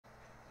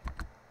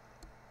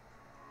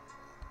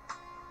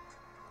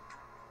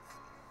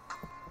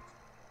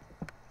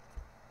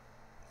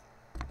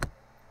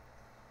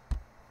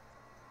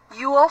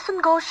You often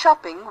go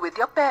shopping with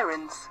your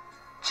parents,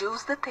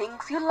 choose the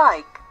things you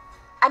like,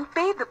 and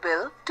pay the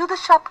bill to the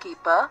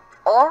shopkeeper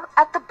or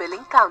at the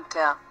billing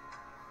counter.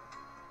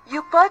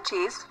 You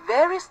purchase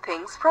various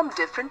things from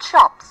different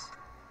shops.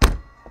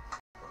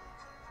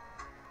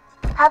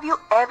 Have you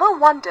ever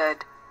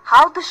wondered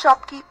how the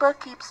shopkeeper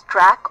keeps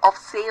track of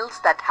sales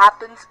that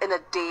happens in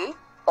a day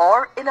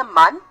or in a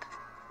month?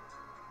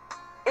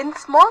 In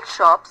small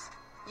shops,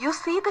 you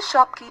see the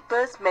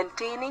shopkeepers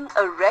maintaining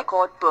a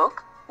record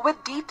book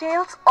with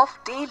details of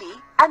daily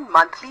and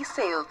monthly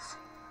sales.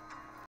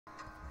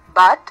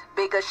 But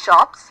bigger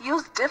shops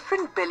use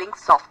different billing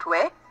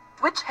software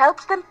which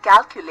helps them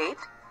calculate,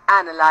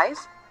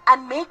 analyze,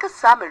 and make a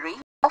summary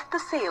of the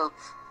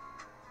sales.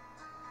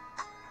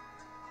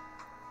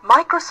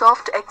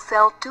 Microsoft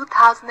Excel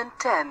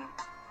 2010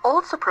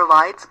 also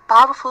provides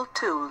powerful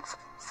tools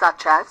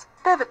such as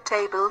pivot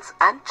tables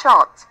and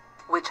charts,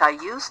 which are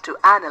used to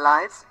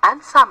analyze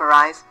and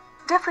summarize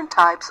different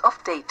types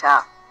of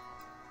data.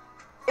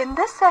 In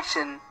this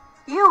session,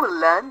 you will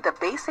learn the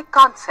basic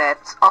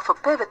concepts of a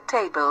pivot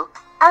table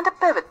and a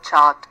pivot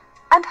chart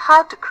and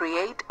how to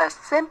create a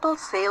simple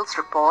sales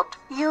report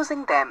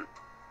using them.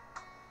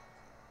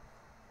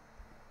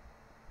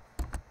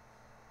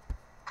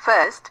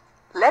 First,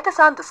 let us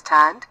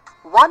understand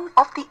one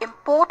of the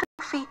important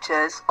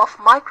features of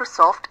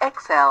Microsoft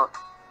Excel,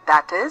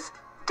 that is,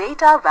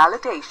 data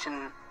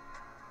validation.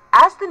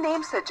 As the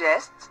name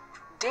suggests,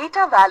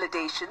 data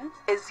validation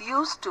is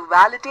used to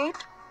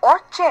validate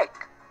or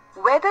check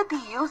whether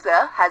the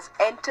user has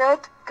entered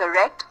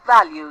correct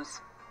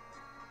values.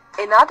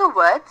 In other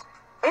words,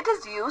 it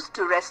is used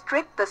to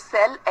restrict the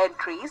cell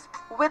entries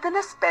within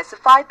a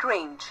specified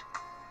range.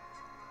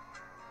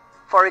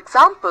 For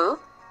example,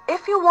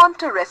 if you want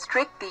to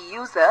restrict the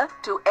user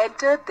to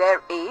enter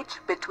their age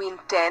between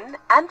 10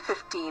 and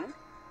 15,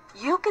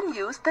 you can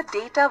use the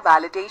data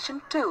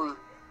validation tool.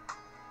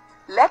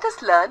 Let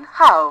us learn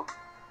how.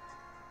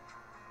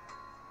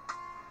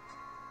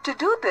 To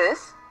do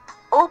this,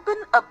 open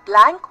a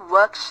blank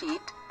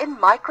worksheet in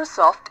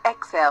Microsoft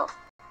Excel.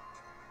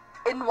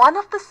 In one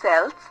of the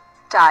cells,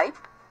 type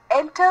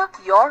Enter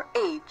your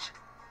age.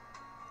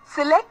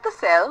 Select the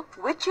cell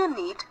which you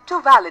need to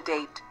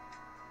validate.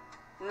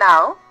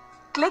 Now,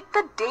 click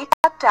the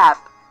Data tab.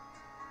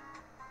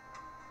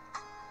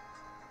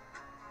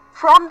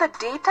 From the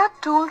Data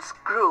Tools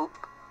group,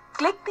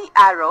 click the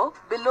arrow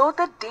below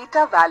the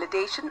Data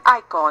Validation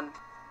icon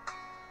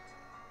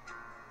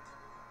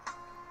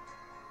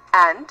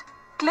and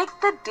click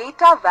the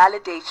Data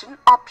Validation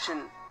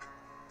option.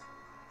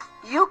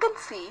 You can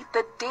see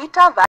the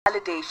Data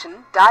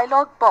Validation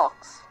dialog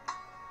box.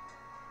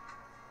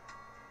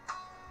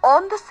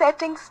 On the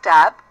Settings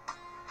tab,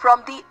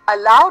 from the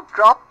Allow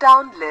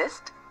drop-down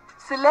list,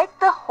 select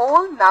the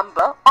Whole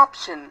Number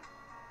option.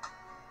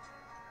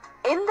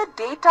 In the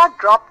Data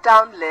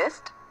drop-down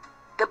list,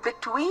 the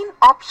Between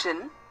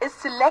option is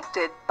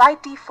selected by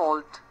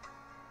default.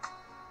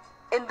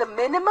 In the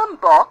Minimum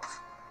box,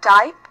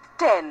 type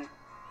 10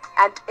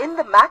 and in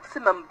the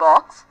Maximum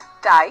box,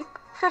 type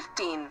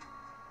 15.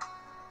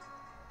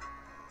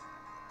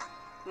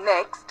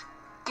 Next,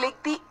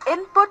 click the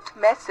Input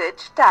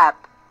Message tab.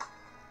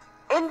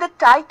 In the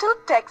Title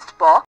text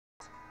box,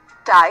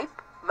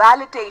 type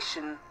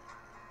Validation.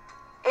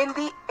 In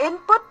the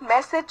Input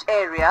Message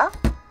area,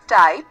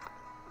 type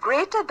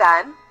greater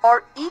than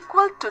or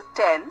equal to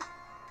 10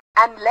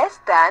 and less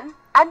than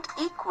and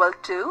equal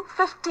to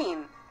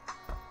 15.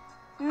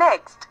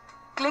 Next,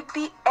 click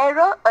the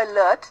Error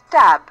Alert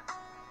tab.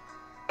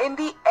 In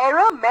the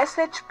Error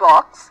Message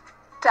box,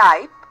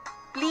 type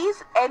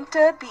Please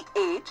enter the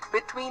age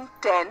between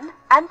 10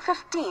 and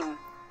 15.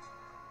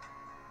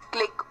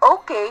 Click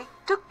OK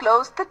to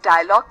close the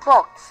dialog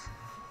box.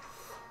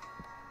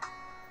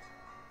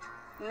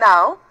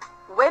 Now,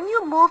 when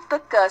you move the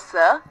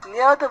cursor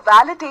near the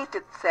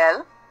validated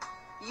cell,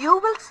 you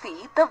will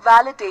see the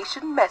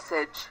validation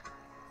message.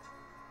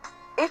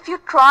 If you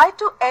try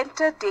to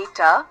enter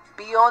data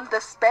beyond the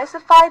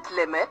specified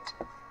limit,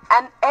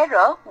 an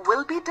error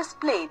will be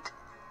displayed.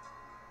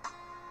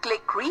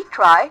 Click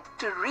Retry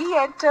to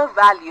re-enter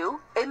value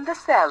in the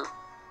cell.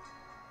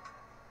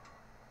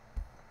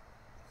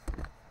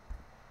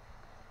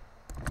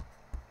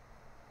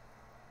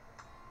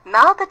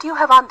 Now that you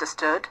have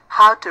understood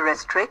how to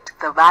restrict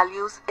the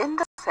values in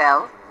the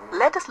cell,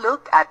 let us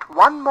look at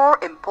one more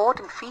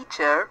important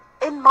feature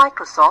in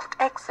Microsoft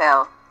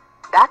Excel,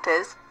 that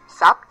is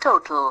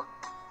subtotal.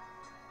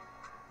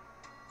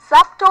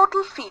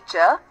 Subtotal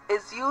feature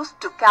is used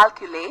to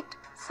calculate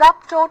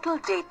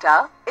subtotal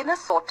data in a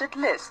sorted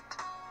list.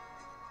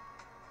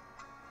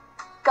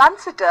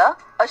 Consider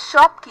a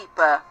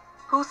shopkeeper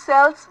who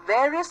sells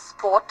various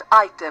sport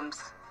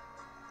items.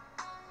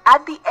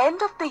 At the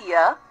end of the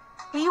year,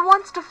 he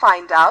wants to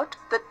find out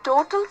the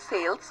total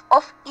sales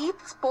of each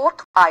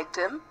sport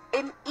item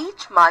in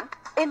each month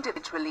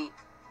individually.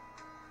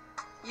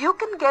 You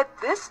can get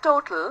this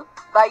total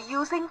by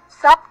using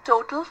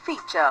subtotal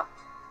feature.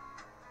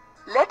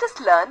 Let us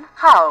learn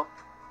how.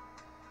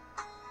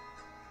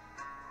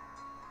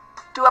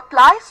 To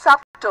apply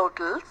subtotal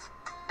subtotals,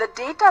 the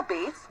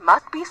database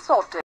must be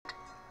sorted.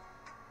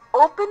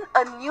 Open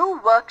a new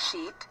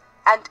worksheet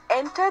and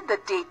enter the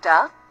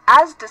data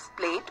as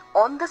displayed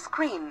on the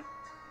screen.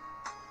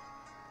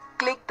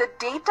 Click the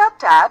Data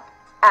tab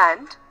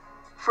and,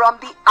 from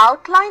the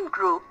outline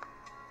group,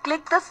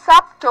 click the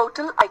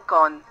subtotal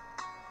icon.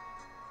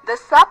 The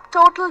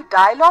subtotal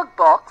dialog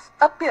box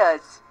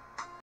appears.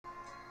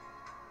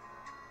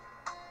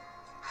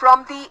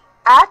 From the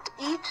At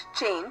Each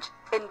Change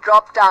in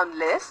drop-down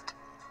list,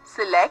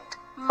 select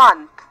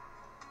Month.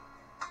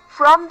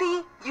 From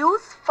the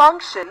Use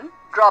Function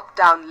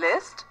drop-down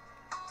list,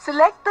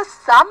 select the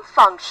Sum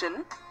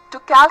function to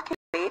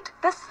calculate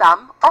the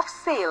sum of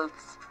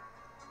sales.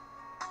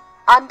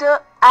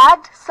 Under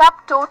Add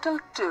Subtotal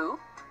to,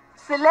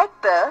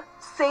 select the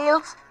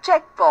Sales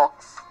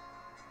checkbox.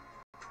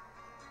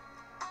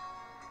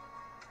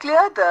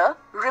 Clear the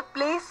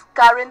Replace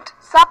Current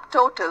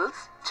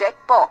Subtotals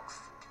checkbox.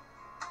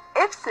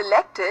 If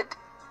selected,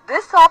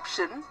 this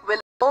option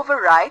will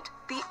override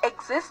the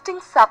existing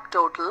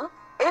subtotal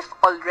if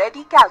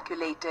already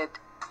calculated.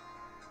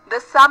 The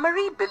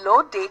Summary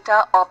Below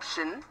Data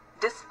option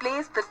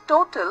displays the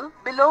total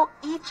below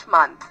each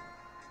month.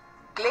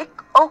 Click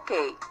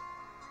OK.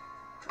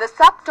 The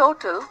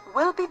subtotal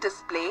will be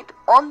displayed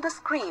on the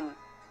screen.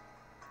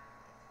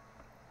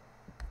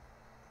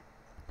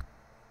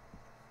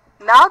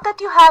 Now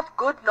that you have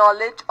good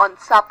knowledge on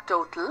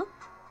subtotal,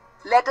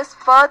 let us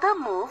further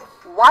move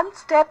one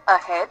step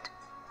ahead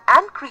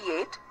and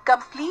create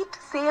complete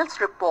sales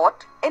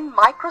report in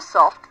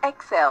Microsoft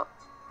Excel.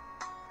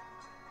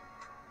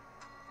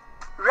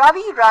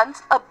 Ravi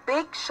runs a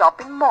big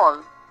shopping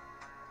mall.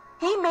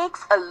 He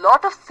makes a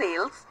lot of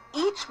sales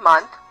each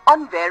month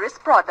on various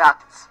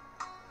products.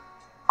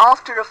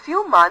 After a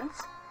few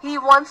months, he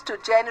wants to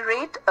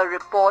generate a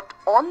report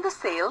on the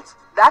sales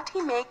that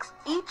he makes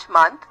each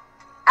month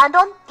and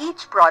on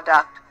each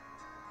product.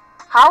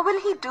 How will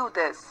he do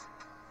this?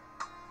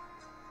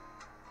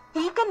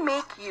 He can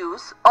make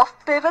use of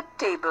pivot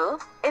table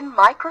in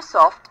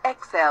Microsoft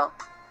Excel.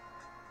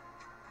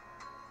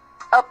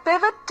 A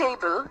pivot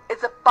table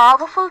is a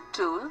powerful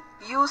tool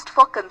used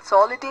for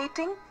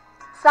consolidating,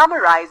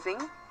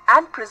 summarizing,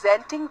 and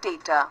presenting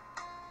data.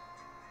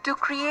 To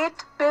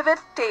create pivot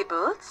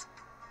tables,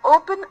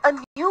 open a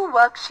new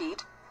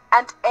worksheet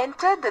and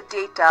enter the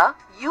data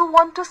you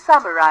want to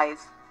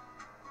summarize.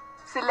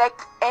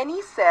 Select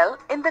any cell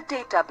in the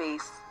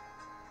database.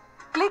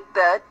 Click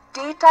the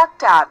Data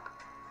tab.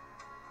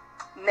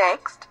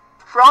 Next,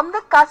 from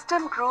the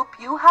custom group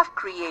you have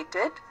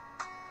created,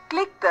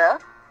 click the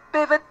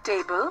Pivot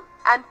Table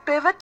and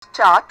Pivot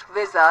Chart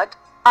Wizard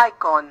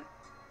icon.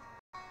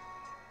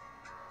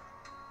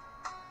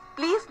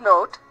 Please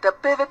note the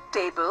Pivot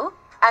Table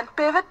and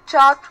Pivot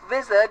Chart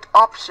Wizard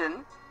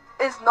option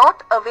is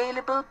not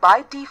available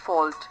by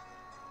default.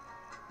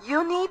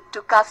 You need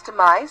to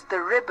customize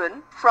the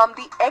ribbon from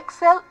the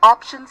Excel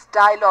Options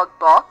dialog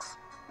box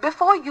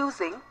before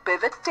using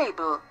Pivot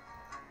Table.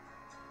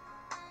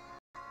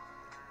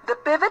 The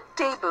Pivot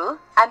Table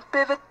and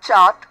Pivot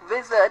Chart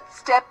Wizard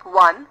Step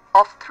 1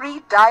 of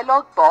 3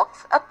 dialog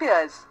box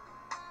appears.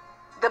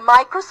 The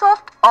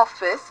Microsoft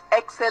Office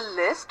Excel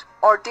List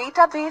or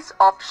Database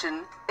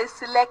option is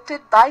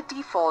selected by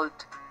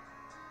default.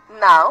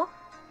 Now,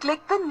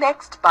 click the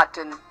Next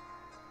button.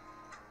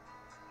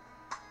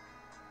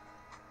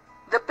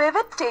 The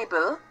Pivot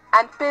Table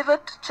and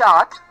Pivot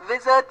Chart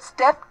Wizard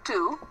Step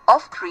 2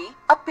 of 3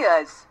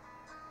 appears.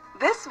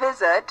 This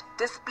wizard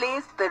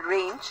displays the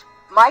range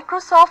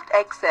Microsoft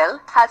Excel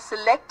has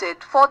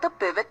selected for the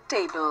pivot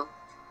table.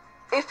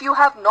 If you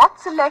have not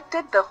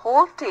selected the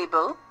whole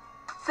table,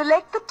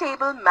 select the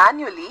table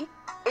manually,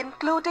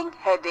 including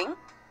heading,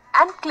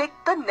 and click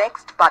the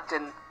Next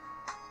button.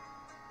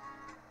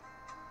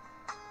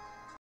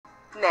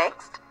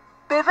 Next,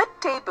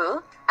 Pivot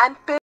Table and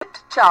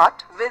Pivot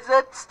Chart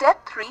Wizard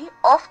Step 3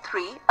 of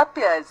 3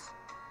 appears.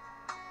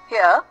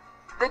 Here,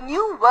 the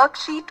new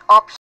worksheet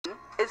option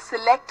is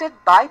selected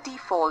by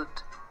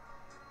default.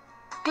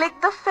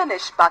 Click the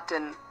Finish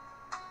button.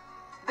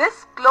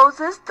 This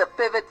closes the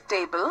Pivot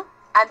Table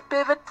and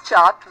Pivot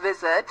Chart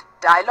Wizard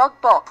dialog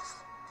box.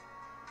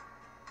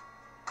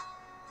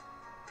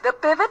 The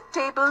Pivot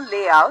Table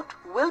layout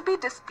will be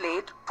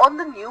displayed on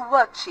the new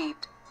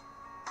worksheet.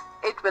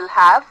 It will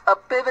have a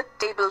Pivot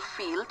Table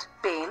field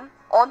pane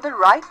on the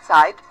right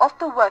side of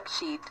the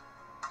worksheet.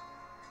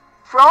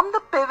 From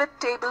the Pivot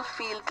Table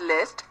field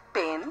list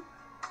pane,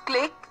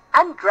 click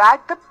and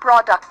drag the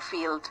Product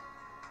field.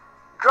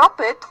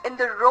 Drop it in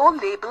the Row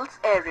Labels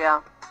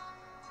area.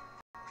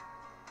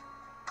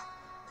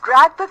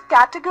 Drag the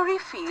Category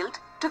field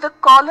to the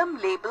Column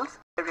Labels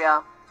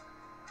area.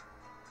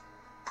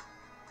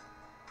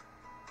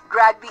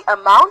 Drag the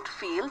Amount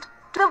field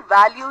to the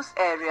Values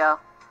area.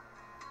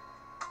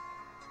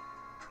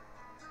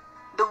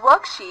 The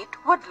worksheet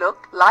would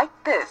look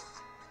like this.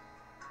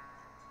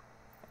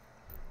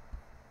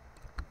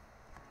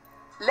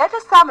 Let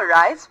us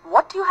summarize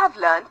what you have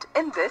learnt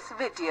in this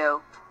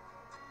video.